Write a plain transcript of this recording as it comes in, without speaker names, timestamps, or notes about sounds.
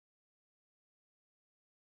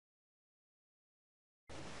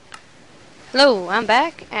Hello, I'm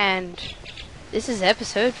back, and this is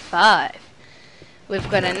episode 5. We've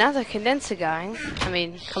got another condenser going,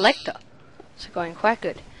 collector, so going quite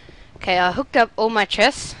good. Okay, I hooked up all my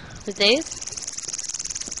chests with these,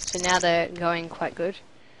 so now they're going quite good.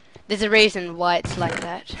 There's a reason why it's like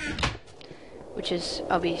that, which is,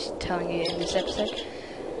 I'll be telling you in this episode.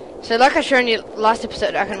 So like I showed you last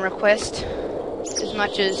episode, I can request as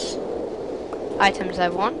much as items I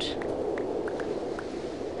want.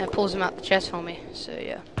 And it pulls them out the chest for me. So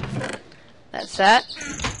yeah, that's that.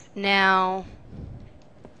 Now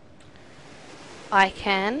I'm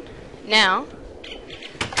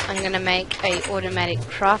gonna make a automatic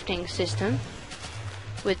crafting system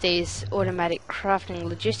with these automatic crafting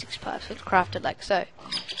logistics pipes. It's crafted like so.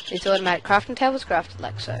 These automatic crafting tables crafted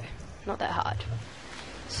like so. Not that hard.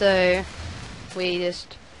 So we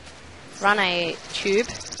just run a tube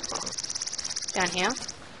down here.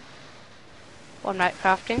 Automatic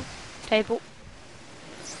crafting table.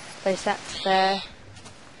 Place that there.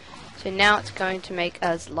 So now it's going to make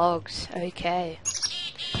us logs. Okay.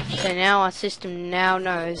 So now our system now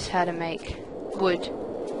knows how to make wood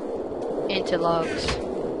into logs.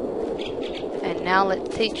 And now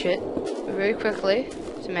let's teach it very quickly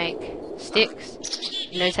to make sticks.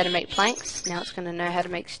 It knows how to make planks. Now it's going to know how to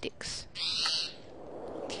make sticks.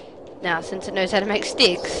 Now since it knows how to make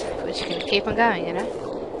sticks, we're just going to keep on going, you know.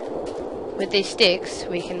 With these sticks,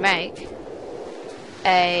 we can make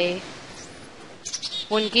a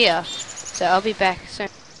wooden gear. So I'll be back soon.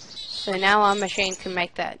 So now our machine can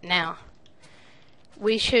make that. Now,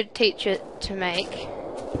 we should teach it to make,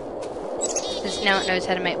 because now it knows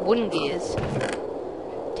how to make wooden gears,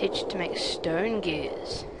 teach it to make stone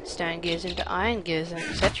gears into iron gears, and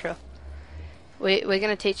etc. We're going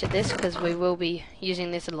to teach it this because we will be using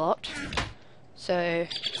this a lot. So,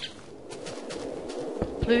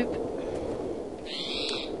 bloop.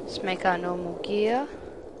 Let's make our normal gear.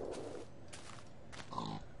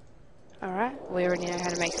 Alright, we already know how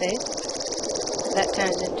to make these. That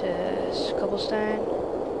turns into cobblestone,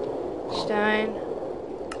 stone,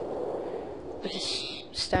 with this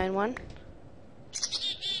stone one.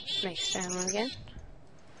 Make stone one again.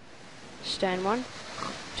 Stone one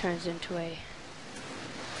turns into a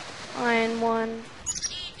iron one.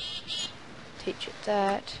 Teach it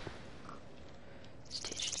that. Let's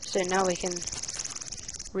teach it. So now we can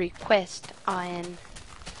request iron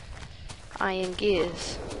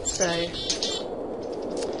gears. So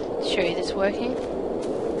show you this working.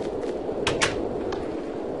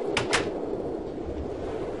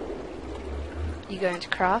 You go into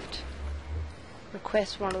craft,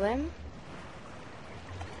 request one of them.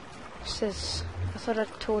 It says, I thought I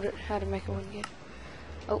taught it how to make a wooden gear.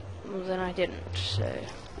 Oh, well then I didn't. So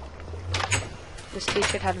let's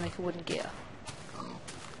teach it how to make a wooden gear.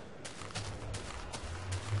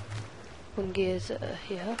 Wooden gears are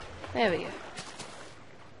here. There we go.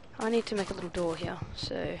 I need to make a little door here,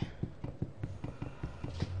 so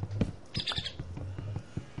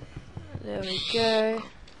there we go.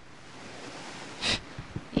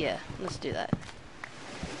 Yeah, let's do that.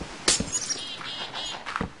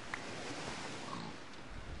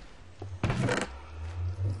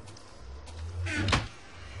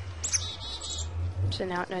 So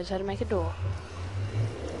now it knows how to make a door.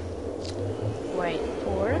 Wait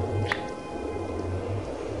for it.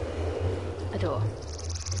 A door.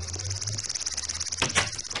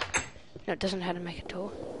 No, it doesn't know how to make a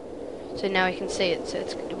door. So now we can see it, so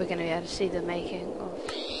we're going to be able to see the making of.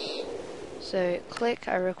 So click,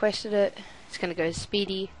 I requested it, it's going to go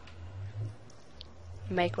speedy,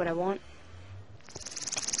 make what I want,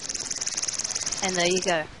 and there you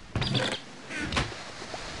go.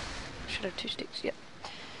 Should have 2 sticks, yep.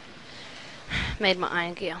 Made my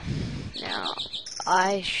iron gear. Now,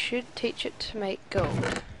 I should teach it to make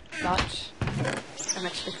gold, but I'm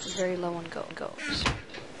actually very low on gold. So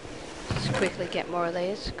let's quickly get more of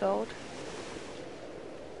these gold.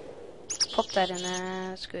 Pop that in there,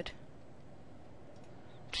 that's good.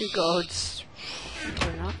 2 golds.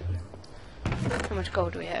 Or not. How much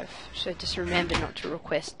gold do we have? So just remember not to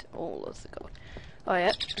request all of the gold. Oh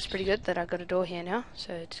yeah, it's pretty good that I got a door here now.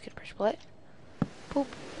 So just get a pressure plate. Poop.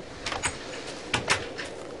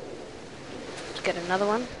 Let's get another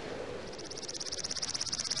one.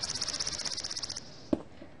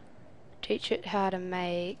 Teach it how to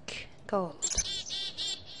make gold.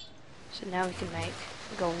 So now we can make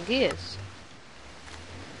golden gears.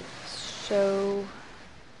 So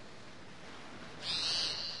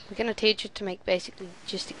we're going to teach it to make basically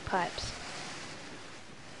logistic pipes.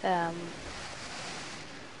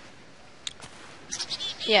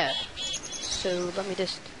 Yeah, so let me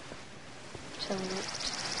just tell it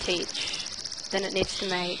to teach. Then it needs to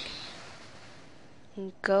make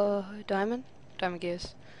Go diamond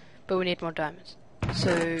gears, but we need more diamonds.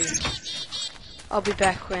 So I'll be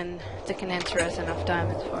back when the condenser has enough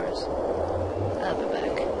diamonds for us. I'll be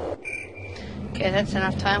back. Okay, that's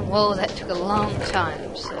enough time. Whoa, that took a long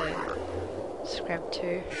time. So let's grab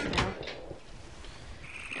 2 now.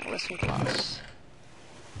 Now with some glass.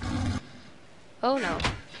 Oh no,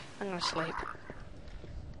 I'm gonna sleep.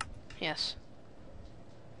 Yes.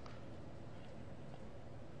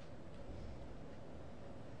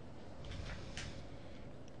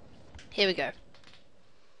 Here we go.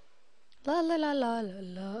 La la la la la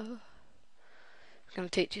la. I'm gonna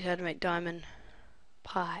teach you how to make diamond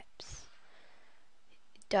pipes.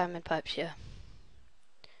 Diamond pipes, yeah.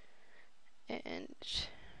 And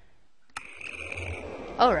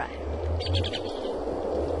alright.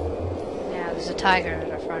 Now there's a tiger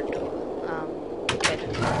at our front door.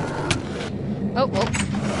 Oh, whoa.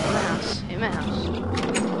 In my house.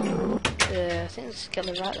 I think there's a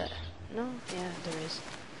killer right there. No? Yeah, there is.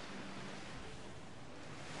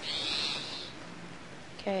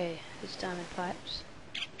 Okay, there's diamond pipes.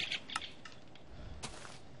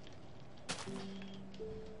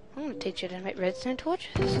 I'm gonna teach you how to make redstone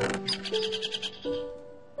torches.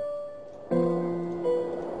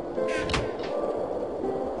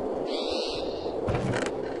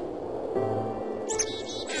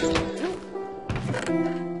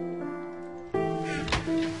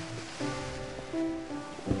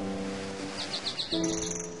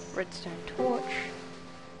 Redstone torch.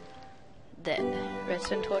 Then,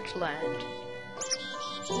 redstone torch land.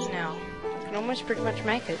 Now, I can almost pretty much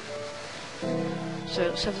make it. So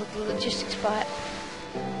let's have a look at the logistics part.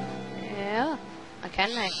 Yeah, I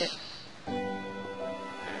can make it.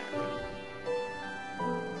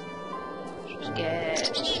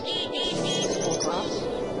 Just get more glass.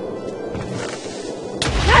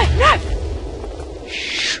 No!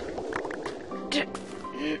 Shh!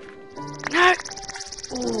 No!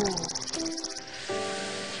 Ooh.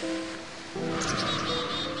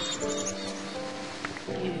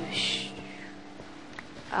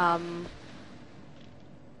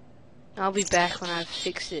 I'll be back when I've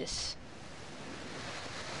fixed this.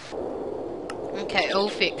 Okay, all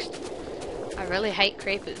fixed. I really hate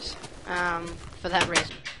creepers, for that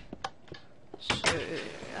reason. So,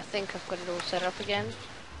 I think I've got it all set up again.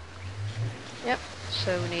 Yep,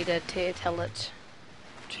 so we need a tier tellet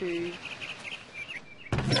to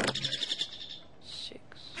 6.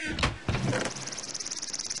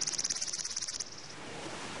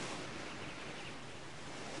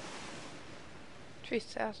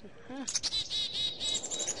 3,000. Huh.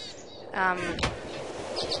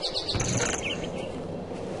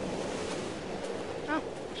 Oh.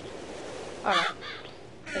 Alright.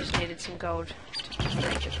 I just needed some gold to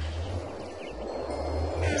make it.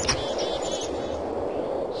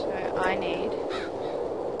 So I need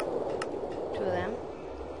 2 of them.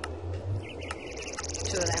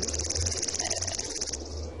 2 of them.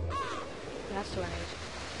 What else do I need?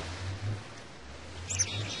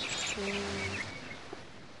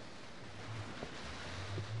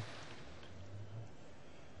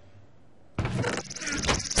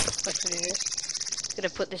 I'm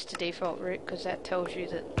gonna put this to default route because that tells you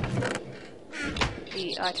that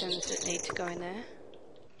the items that need to go in there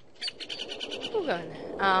will go in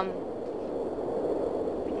there.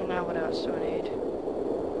 Now what else do I need?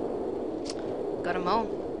 Got them all.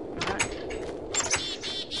 Alright.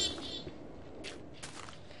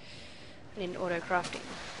 I need auto crafting.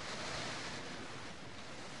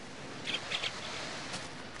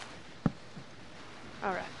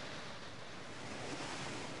 Alright.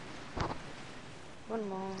 One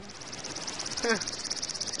more.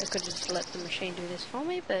 I could just let the machine do this for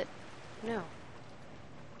me, but no.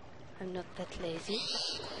 I'm not that lazy.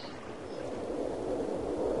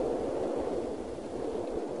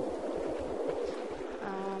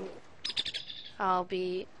 I'll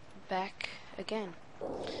be back again.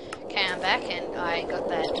 Okay, I'm back and I got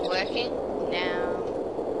that working. Now,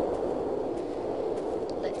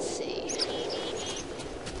 let's see.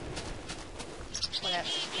 What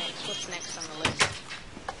else is next? What's next on the list?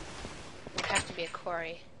 Would have to be a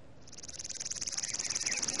quarry.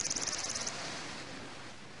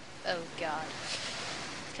 Oh god.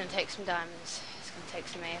 It's gonna take some diamonds. It's gonna take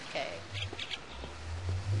some AFK.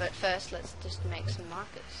 But first, let's just make some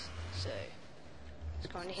markers. So,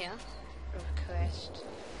 let's go into here. Request.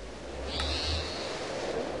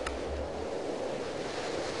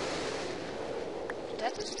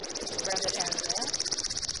 That just grab it out of there.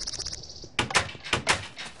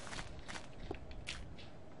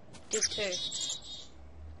 Did too.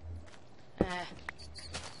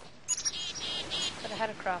 But I had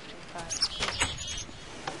a crafting pipe.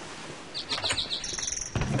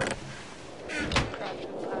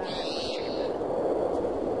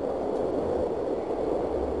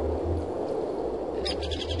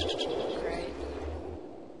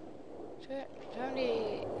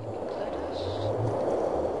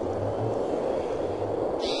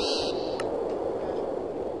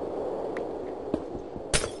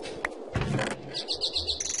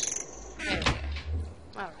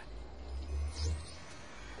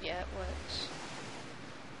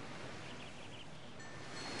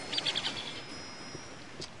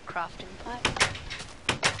 crafting pipe.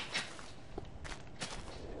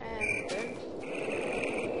 And boom.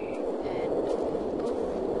 And boom.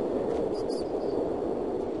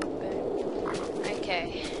 Boom. Okay.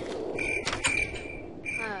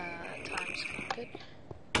 Time's good.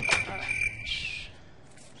 Alright.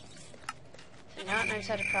 So now it knows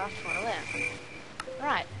how to craft model there.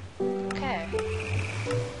 Right. Okay.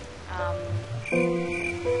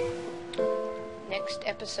 Next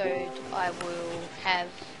episode I will have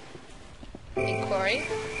a quarry.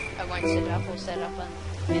 I won't set it up, I'll set it up on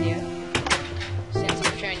the video. Since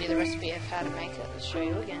I've shown you the recipe of how to make it, let's show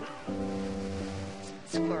you again.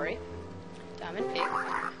 It's a quarry. Diamond pig.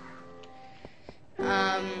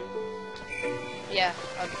 Yeah,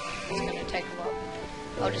 it's going to take a while.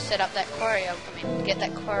 I'll just set up that quarry, get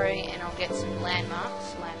that quarry and I'll get some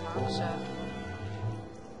landmarks,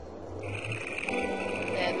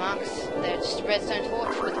 they're marks, they're just a redstone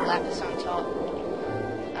torch with a lapis on top.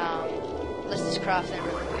 Let's just craft them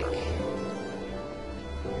real quick.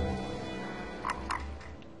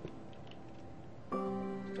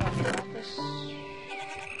 Craft the lapis.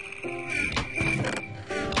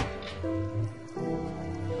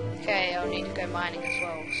 Okay, I'll need to go mining as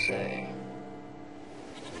well, so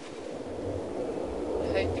I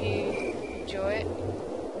hope you enjoy it.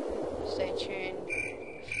 Stay tuned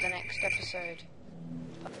for the next episode.